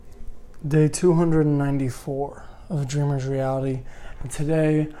Day 294 of Dreamer's Reality, and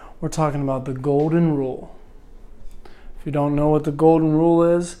today we're talking about the Golden Rule. If you don't know what the Golden Rule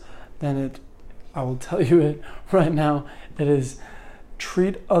is, then I will tell you it right now. It is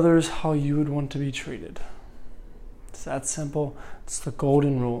treat others how you would want to be treated. It's that simple. It's the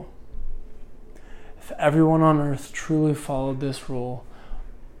Golden Rule. If everyone on earth truly followed this rule,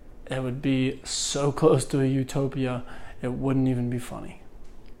 it would be so close to a utopia, it wouldn't even be funny.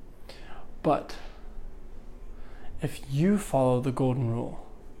 But if you follow the Golden Rule,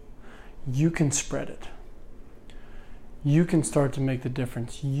 you can spread it. You can start to make the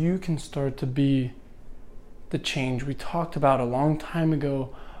difference. You can start to be the change. We talked about a long time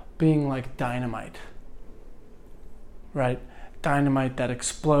ago being like dynamite, right? Dynamite that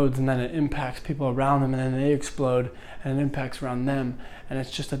explodes and then it impacts people around them and then they explode and it impacts around them and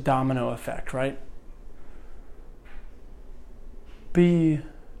it's just a domino effect, right? Be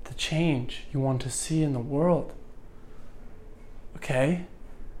the change you want to see in the world. Okay?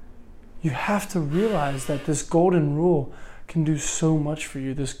 You have to realize that this Golden Rule can do so much for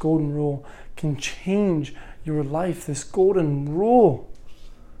you. This Golden Rule can change your life. This Golden Rule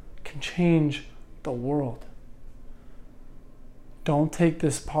can change the world. Don't take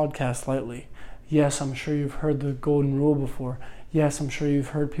this podcast lightly. Yes, I'm sure you've heard the Golden Rule before. Yes, I'm sure you've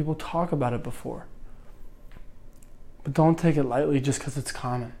heard people talk about it before. But don't take it lightly just because it's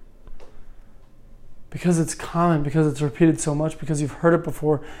common. Because it's common, because it's repeated so much, because you've heard it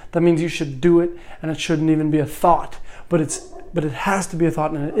before, that means you should do it, and it shouldn't even be a thought. But it has to be a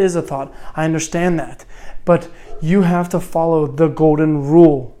thought, and it is a thought. I understand that. But you have to follow the Golden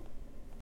Rule.